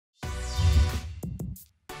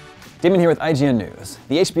Damon here with ign-news.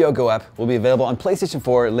 The HBO Go app will be available on PlayStation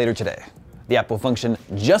 4 later today. The app will function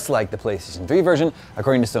just like the PlayStation 3 version,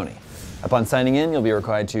 according to Sony. Upon signing in, you'll be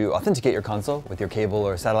required to authenticate your console with your cable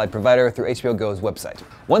or satellite provider through HBO Go's website.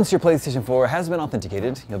 Once your PlayStation 4 has been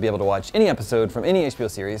authenticated, you'll be able to watch any episode from any HBO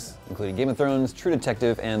series, including Game of Thrones, True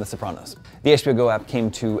Detective, and The Sopranos. The HBO Go app came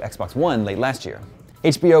to Xbox One late last year.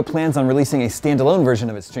 HBO plans on releasing a standalone version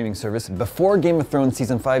of its streaming service before Game of Thrones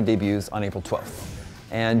Season 5 debuts on April 12th.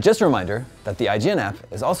 And just a reminder that the IGN app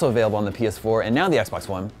is also available on the PS4 and now the Xbox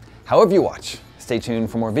One. However you watch, stay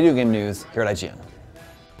tuned for more video game news here at IGN.